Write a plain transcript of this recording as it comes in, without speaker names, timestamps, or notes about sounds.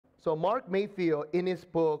So Mark Mayfield, in his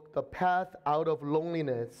book, The Path Out of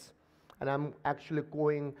Loneliness, and I'm actually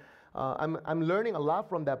I'm learning a lot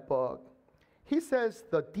from that book. He says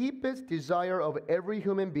the deepest desire of every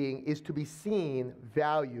human being is to be seen,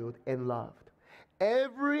 valued, and loved.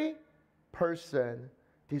 Every person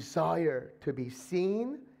desires to be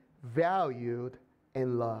seen, valued,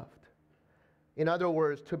 and loved. In other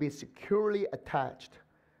words, to be securely attached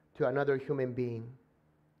to another human being.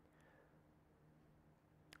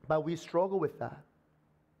 But we struggle with that.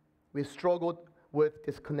 We struggle with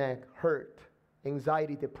disconnect, hurt,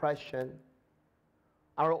 anxiety, depression.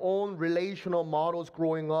 Our own relational models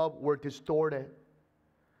growing up were distorted.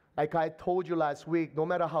 Like I told you last week, no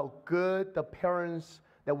matter how good the parents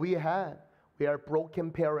that we had, we are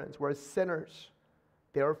broken parents, we're sinners.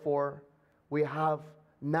 Therefore, we have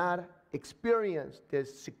not experienced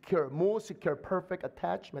this secure, most secure, perfect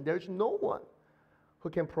attachment. There's no one who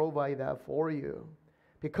can provide that for you.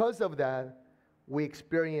 Because of that, we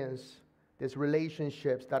experience these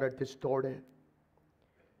relationships that are distorted.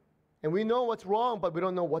 And we know what's wrong, but we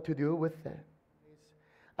don't know what to do with it.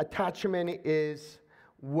 Attachment is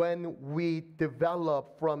when we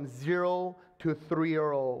develop from 0 to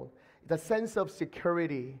 3-year-old. The sense of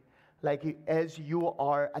security, like as you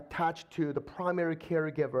are attached to the primary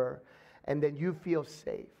caregiver, and then you feel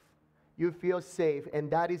safe. You feel safe,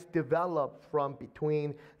 and that is developed from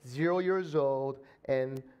between 0 years old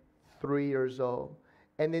and 3 years old.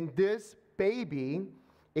 And then this baby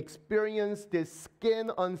experience this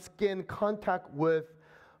skin-on-skin contact with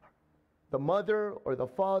the mother or the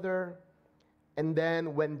father, and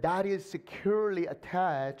then when that is securely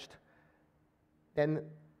attached, then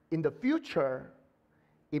in the future,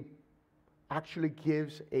 it actually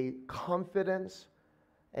gives a confidence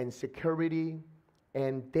and security,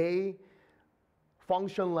 and they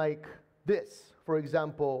function like this. For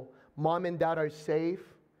example, mom and dad are safe,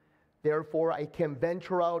 therefore I can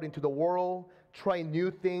venture out into the world, try new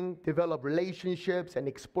things, develop relationships, and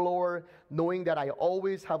explore, knowing that I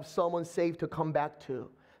always have someone safe to come back to.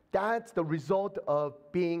 That's the result of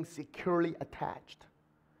being securely attached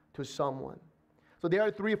to someone. So there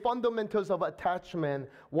are 3 fundamentals of attachment.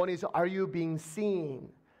 One is, are you being seen?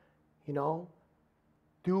 You know,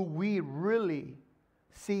 do we really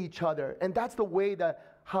see each other? And that's the way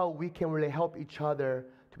that how we can really help each other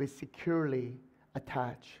to be securely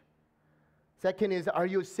attached. Second is, are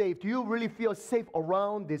you safe? Do you really feel safe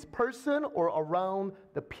around this person or around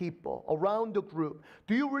the people, around the group?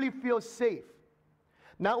 Do you really feel safe?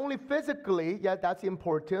 Not only physically, yeah, that's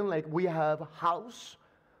important. Like we have house,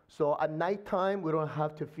 so at nighttime we don't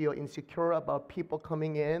have to feel insecure about people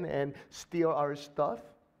coming in and steal our stuff.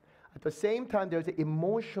 At the same time, there's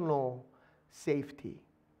emotional safety,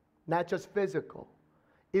 not just physical.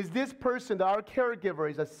 Is this person, our caregiver,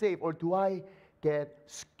 is safe, or do I get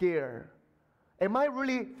scared? Am I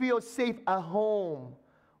really feel safe at home,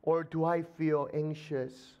 or do I feel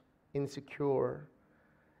anxious, insecure?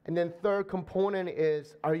 And then third component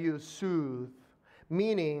is, are you soothed?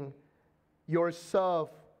 Meaning yourself,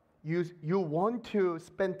 you want to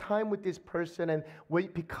spend time with this person, and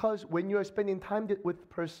because when you're spending time with the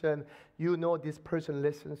person, you know this person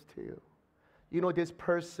listens to you. You know this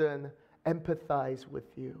person empathizes with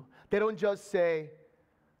you. They don't just say,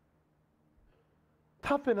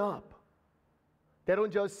 toughen up. They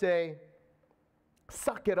don't just say,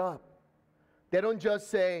 suck it up. They don't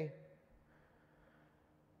just say,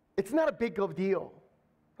 it's not a big of a deal.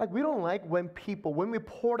 Like we don't like when we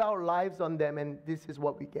poured our lives on them and this is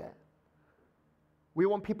what we get. We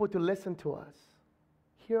want people to listen to us,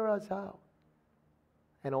 hear us out,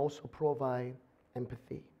 and also provide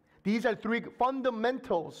empathy. These are 3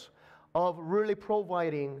 fundamentals of really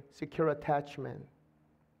providing secure attachment.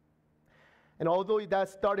 And although that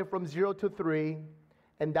started from 0 to 3,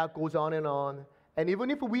 and that goes on, and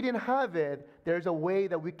even if we didn't have it, there's a way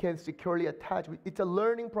that we can securely attach. It's a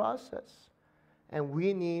learning process. And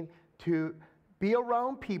we need to be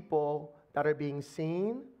around people that are being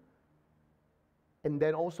seen, and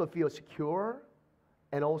then also feel secure,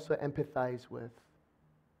 and also empathize with.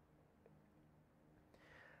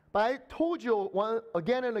 But I told you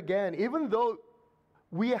again and again, even though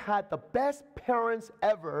we had the best parents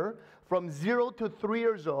ever from 0 to 3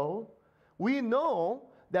 years old, we know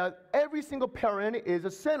that every single parent is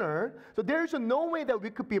a sinner, so there's no way that we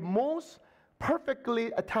could be most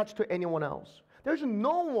perfectly attached to anyone else. There's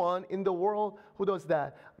no one in the world who does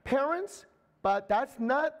that. Parents, but that's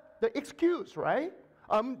not the excuse, right?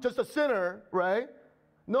 I'm just a sinner, right?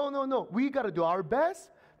 No. We got to do our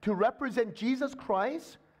best to represent Jesus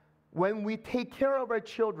Christ when we take care of our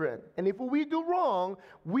children. And if we do wrong,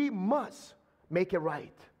 we must make it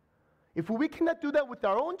right. If we cannot do that with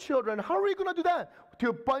our own children, how are we going to do that to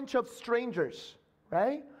a bunch of strangers,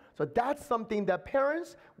 right? So that's something that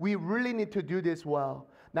parents, we really need to do this well.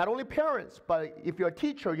 Not only parents, but if you're a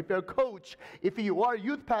teacher, if you're a coach, if you are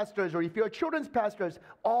youth pastors, or if you're children's pastors,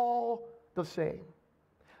 all the same.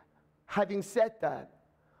 Having said that,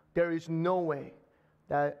 there is no way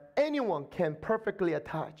that anyone can perfectly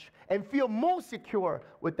attach and feel most secure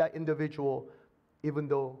with that individual, even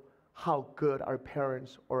though how good our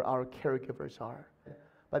parents or our caregivers are.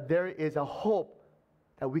 But there is a hope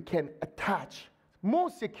that we can attach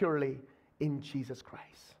most securely in Jesus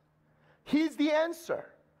Christ. He's the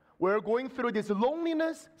answer. We're going through this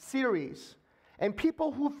loneliness series, and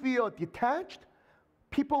people who feel detached,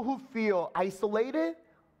 people who feel isolated,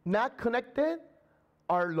 not connected,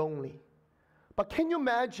 are lonely. But can you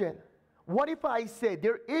imagine, what if I say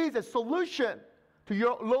there is a solution to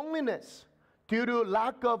your loneliness due to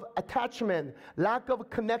lack of attachment, lack of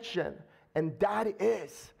connection, and that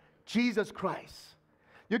is Jesus Christ.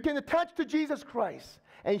 You can attach to Jesus Christ,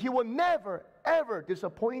 and He will never, ever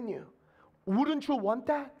disappoint you. Wouldn't you want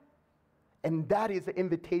that? And that is the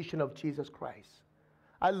invitation of Jesus Christ.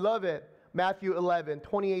 I love it. Matthew 11,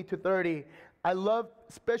 28 to 30. I love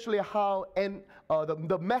especially how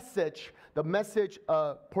the message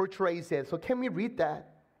portrays it. So can we read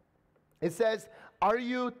that? It says, are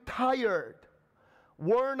you tired,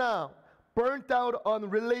 worn out, burnt out on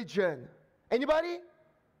religion? Anybody?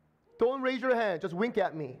 Don't raise your hand, just wink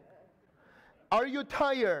at me. Are you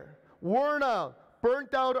tired, worn out,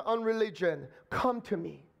 burnt out on religion? Come to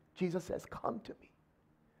me. Jesus says, come to me.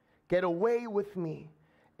 Get away with me,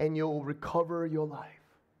 and you'll recover your life.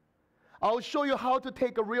 I'll show you how to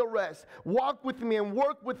take a real rest. Walk with me and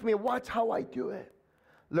work with me. Watch how I do it.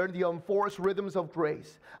 Learn the unforced rhythms of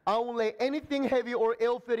grace. I won't lay anything heavy or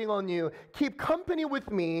ill-fitting on you. Keep company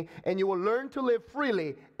with me, and you will learn to live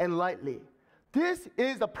freely and lightly. This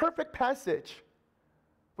is a perfect passage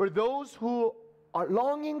for those who are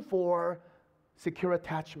longing for secure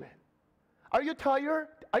attachment. Are you tired?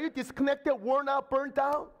 Are you disconnected, worn out, burnt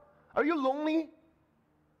out? Are you lonely?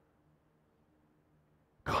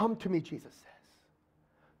 Come to me, Jesus says.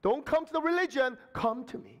 Don't come to the religion, come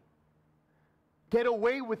to me. Get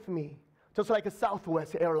away with me, just like a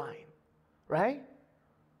Southwest airline, right?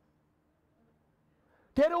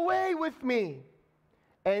 Get away with me,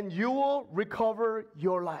 and you will recover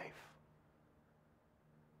your life.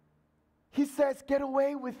 He says, get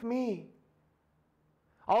away with me.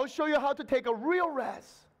 I'll show you how to take a real rest.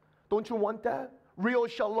 Don't you want that? Real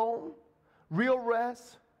shalom, real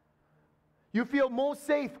rest. You feel most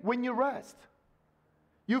safe when you rest.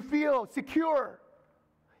 You feel secure.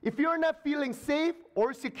 If you're not feeling safe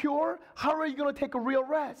or secure, how are you going to take a real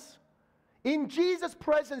rest? In Jesus'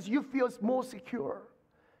 presence, you feel most secure.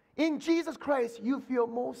 In Jesus Christ, you feel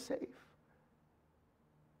most safe.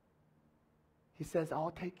 He says,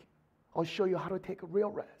 I'll show you how to take a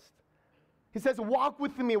real rest. He says, walk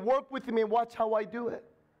with me, work with me, watch how I do it.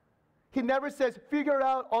 He never says, figure it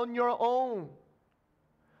out on your own.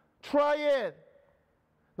 Try it.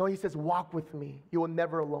 No, he says, walk with me. You will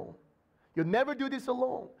never alone. You'll never do this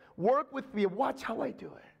alone. Work with me, watch how I do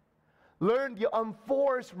it. Learn the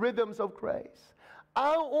unforced rhythms of grace.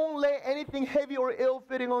 I won't lay anything heavy or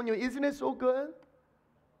ill-fitting on you. Isn't it so good?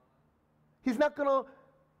 He's not going to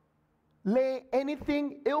lay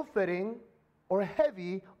anything ill-fitting or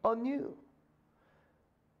heavy on you.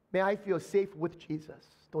 May I feel safe with Jesus,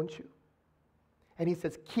 don't you? And he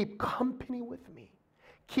says, keep company with me.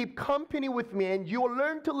 Keep company with me, and you will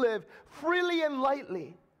learn to live freely and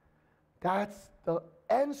lightly. That's the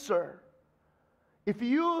answer. If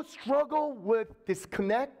you struggle with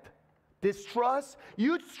disconnect, distrust,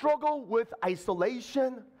 you struggle with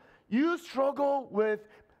isolation, you struggle with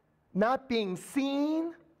not being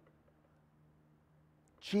seen,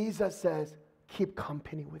 Jesus says, keep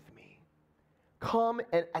company with me. Come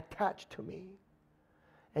and attach to me,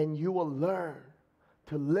 and you will learn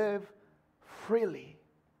to live freely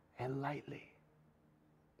and lightly.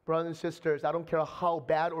 Brothers and sisters, I don't care how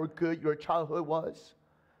bad or good your childhood was,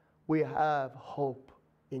 we have hope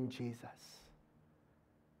in Jesus.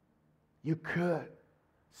 You could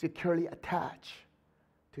securely attach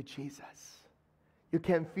to Jesus. You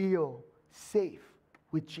can feel safe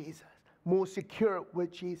with Jesus, more secure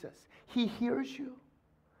with Jesus. He hears you.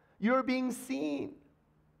 You're being seen.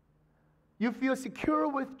 You feel secure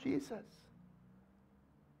with Jesus.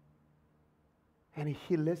 And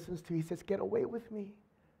he listens to you. He says, get away with me.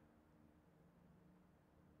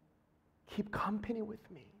 Keep company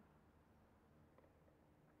with me.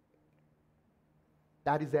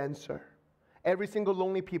 That is the answer. Every single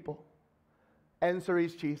lonely people, answer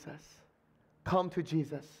is Jesus. Come to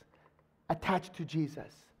Jesus. attached to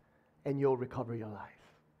Jesus, and you'll recover your life.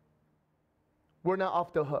 We're not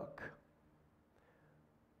off the hook.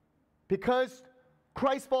 Because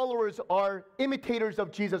Christ followers are imitators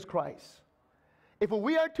of Jesus Christ. If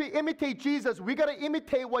we are to imitate Jesus, we got to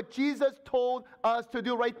imitate what Jesus told us to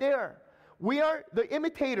do right there. We are the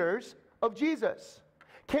imitators of Jesus.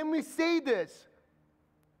 Can we say this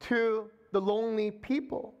to the lonely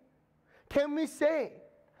people? Can we say,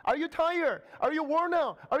 are you tired? Are you worn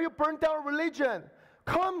out? Are you burnt out of religion?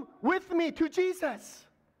 Come with me to Jesus.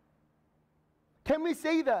 Can we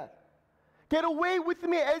say that? Get away with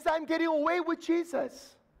me as I'm getting away with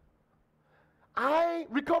Jesus. I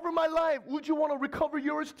recover my life. Would you want to recover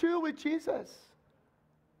yours too with Jesus?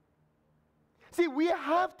 See, we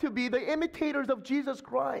have to be the imitators of Jesus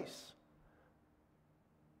Christ.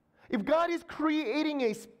 If God is creating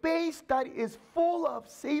a space that is full of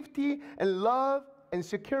safety and love and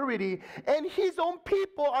security, and His own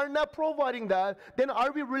people are not providing that, then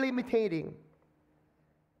are we really imitating?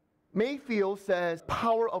 Mayfield says,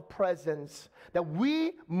 power of presence, that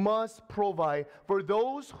we must provide for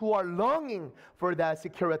those who are longing for that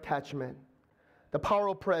secure attachment. The power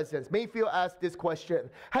of presence. Mayfield asked this question: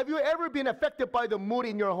 have you ever been affected by the mood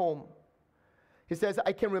in your home? He says,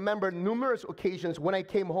 I can remember numerous occasions when I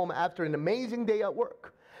came home after an amazing day at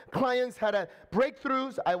work. Clients had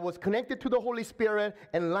breakthroughs, I was connected to the Holy Spirit,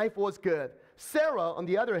 and life was good. Sarah, on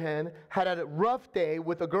the other hand, had a rough day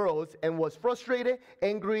with the girls and was frustrated,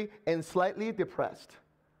 angry, and slightly depressed.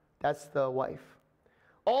 That's the wife.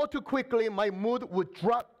 All too quickly, my mood would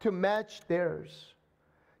drop to match theirs.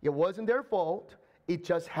 It wasn't their fault. It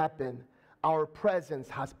just happened. Our presence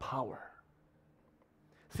has power.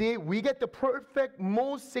 See, we get the perfect,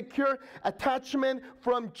 most secure attachment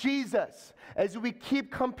from Jesus as we keep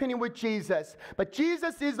company with Jesus. But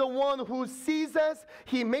Jesus is the one who sees us.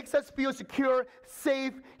 He makes us feel secure,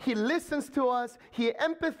 safe. He listens to us. He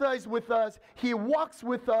empathizes with us. He walks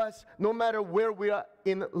with us no matter where we are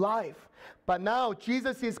in life. But now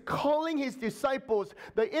Jesus is calling His disciples,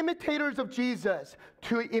 the imitators of Jesus,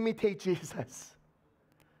 to imitate Jesus.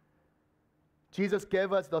 Jesus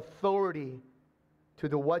gave us the authority to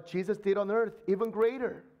do what Jesus did on earth, even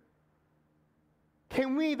greater.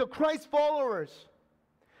 Can we, the Christ followers,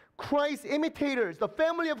 Christ imitators, the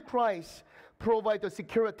family of Christ, provide the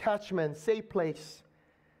secure attachment, safe place,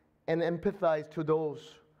 and empathize to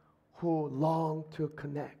those who long to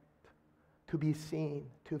connect, to be seen,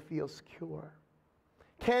 to feel secure?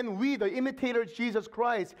 Can we, the imitators of Jesus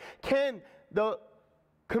Christ, can the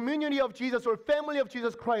community of Jesus or family of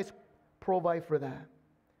Jesus Christ provide for that?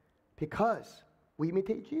 Because we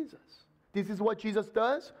imitate Jesus. This is what Jesus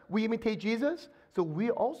does. We imitate Jesus, so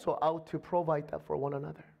we also ought to provide that for one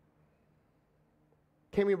another.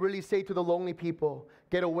 Can we really say to the lonely people,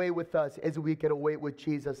 get away with us as we get away with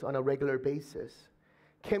Jesus on a regular basis?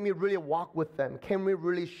 Can we really walk with them? Can we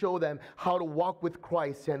really show them how to walk with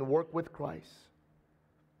Christ and work with Christ?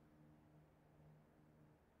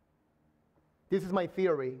 This is my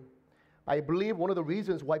theory. I believe one of the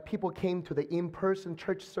reasons why people came to the in-person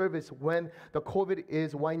church service when the COVID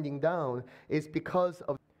is winding down is because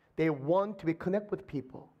of they want to connect with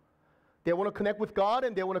people. They want to connect with God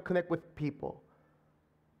and they want to connect with people.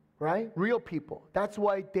 Right? Real people. That's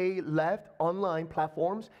why they left online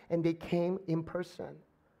platforms and they came in person.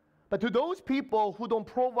 But to those people who don't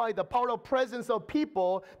provide the power of presence of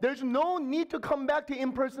people, there's no need to come back to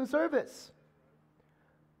in-person service.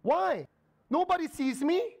 Why? Nobody sees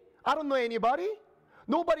me. I don't know anybody.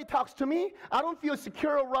 Nobody talks to me. I don't feel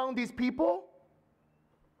secure around these people.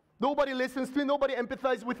 Nobody listens to me. Nobody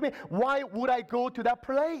empathizes with me. Why would I go to that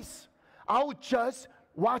place? I'll just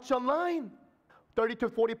watch online. 30 to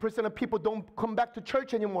 40% of people don't come back to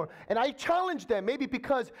church anymore. And I challenge them, maybe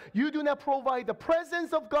because you do not provide the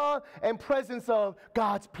presence of God and presence of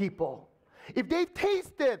God's people. If they've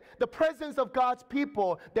tasted the presence of God's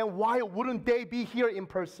people, then why wouldn't they be here in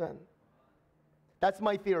person? That's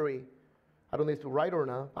my theory. I don't know if it's right or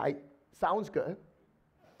not. Sounds good.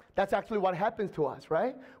 That's actually what happens to us,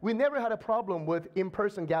 right? We never had a problem with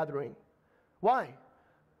in-person gathering. Why?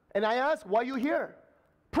 And I ask, why are you here?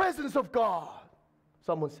 Presence of God,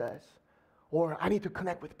 someone says. Or I need to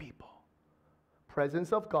connect with people.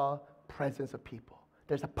 Presence of God, presence of people.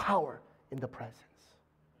 There's a power in the presence.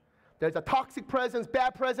 There's a toxic presence,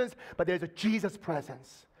 bad presence, but there's a Jesus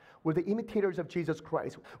presence. We're the imitators of Jesus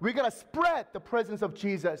Christ. We're going to spread the presence of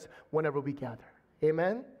Jesus whenever we gather.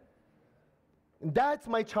 Amen? And that's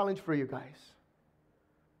my challenge for you guys.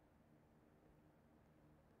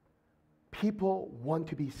 People want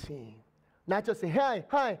to be seen. Not just say, hi,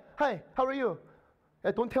 how are you?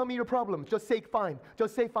 Don't tell me your problems. Just say fine.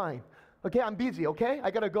 Just say fine. Okay, I'm busy, okay?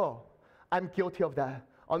 I got to go. I'm guilty of that.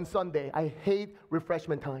 On Sunday, I hate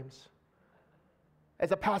refreshment times.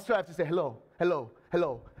 As a pastor, I have to say, hello, hello,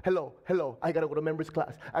 hello, hello, hello. I got to go to members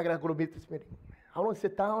class. I got to go to this meeting. I want to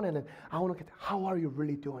sit down and I want to get, how are you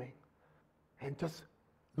really doing? And just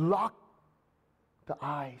lock the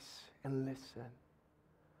eyes and listen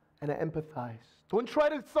and empathize. Don't try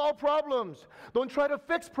to solve problems. Don't try to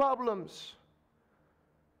fix problems.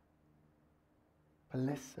 But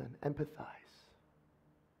listen, empathize.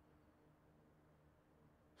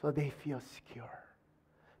 So they feel secure.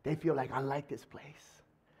 They feel like, I like this place.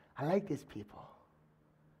 I like these people.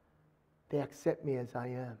 They accept me as I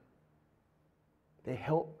am. They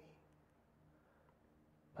help me.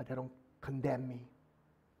 But they don't condemn me.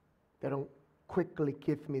 They don't quickly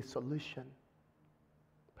give me a solution.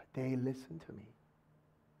 But they listen to me.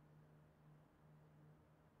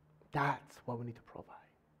 That's what we need to provide.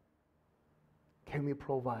 Can we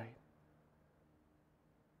provide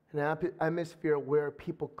an atmosphere where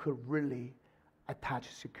people could really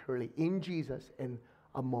attach securely in Jesus and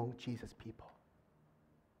among Jesus' people?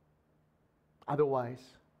 Otherwise,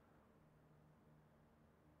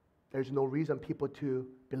 there's no reason people to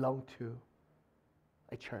belong to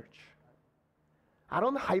a church. I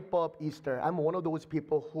don't hype up Easter. I'm one of those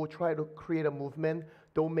people who try to create a movement,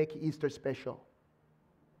 don't make Easter special.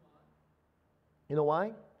 You know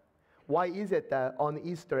why? Why is it that on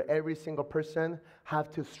Easter, every single person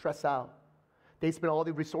have to stress out? They spend all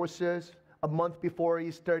the resources a month before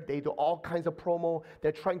Easter. They do all kinds of promo.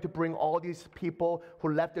 They're trying to bring all these people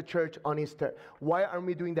who left the church on Easter. Why aren't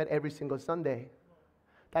we doing that every single Sunday?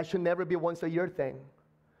 That should never be once a year thing.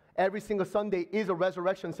 Every single Sunday is a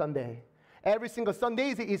resurrection Sunday. Every single Sunday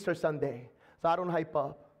is an Easter Sunday. So I don't hype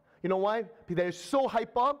up. You know why? Because they're so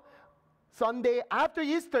hype up. Sunday after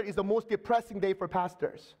Easter is the most depressing day for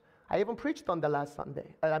pastors. I even preached on that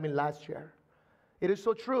last year. It is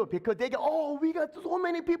so true because they go, oh, we got so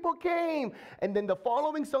many people came. And then the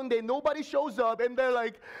following Sunday, nobody shows up. And they're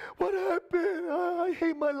like, what happened? I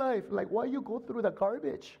hate my life. Like, why you go through the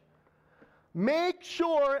garbage? Make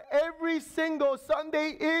sure every single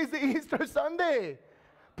Sunday is Easter Sunday.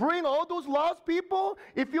 Bring all those lost people.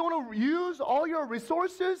 If you want to use all your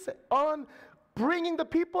resources on bringing the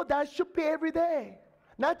people, that should be every day.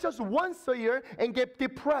 Not just once a year and get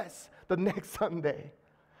depressed the next Sunday.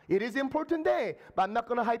 It is an important day, but I'm not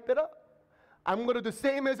going to hype it up. I'm going to do the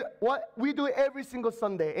same as what we do every single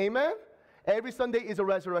Sunday. Amen? Every Sunday is a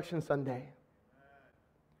resurrection Sunday.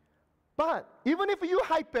 But even if you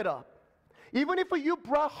hype it up, even if you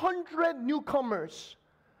brought 100 newcomers,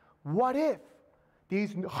 what if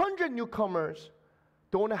these 100 newcomers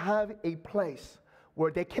don't have a place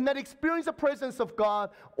where they cannot experience the presence of God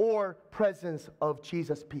or presence of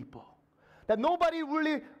Jesus' people? That nobody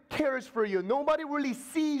really cares for you. Nobody really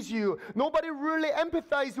sees you. Nobody really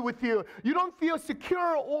empathizes with you. You don't feel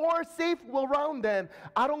secure or safe around them.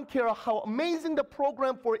 I don't care how amazing the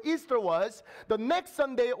program for Easter was. The next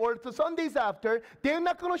Sunday or the Sundays after, they're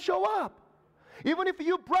not going to show up. Even if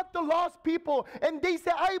you brought the lost people and they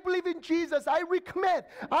say, I believe in Jesus, I recommit,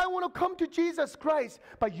 I want to come to Jesus Christ,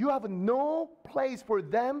 but you have no place for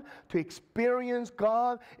them to experience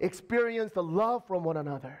God, experience the love from one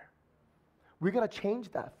another. We got to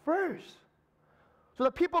change that first. So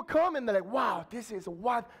the people come and they're like, wow, this is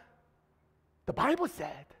what the Bible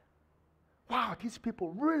said. Wow, these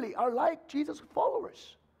people really are like Jesus'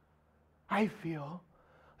 followers. I feel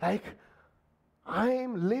like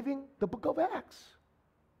I'm living the book of Acts.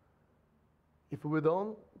 If we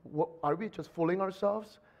don't, are we just fooling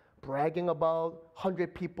ourselves? Bragging about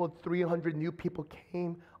 100 people, 300 new people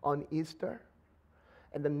came on Easter.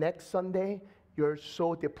 And the next Sunday, you're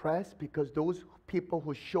so depressed because those people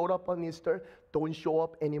who showed up on Easter don't show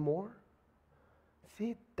up anymore.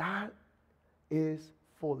 See, that is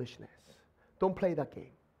foolishness. Don't play that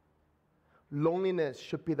game. Loneliness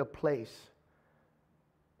should be the place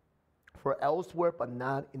for elsewhere, but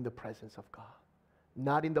not in the presence of God,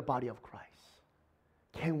 not in the body of Christ.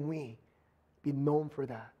 Can we be known for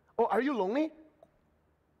that? Oh, are you lonely?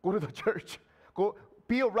 Go to the church. Go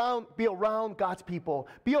be around God's people.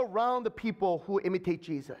 Be around the people who imitate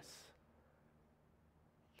Jesus.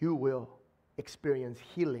 You will experience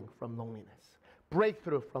healing from loneliness,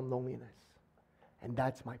 breakthrough from loneliness. And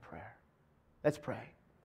that's my prayer. Let's pray.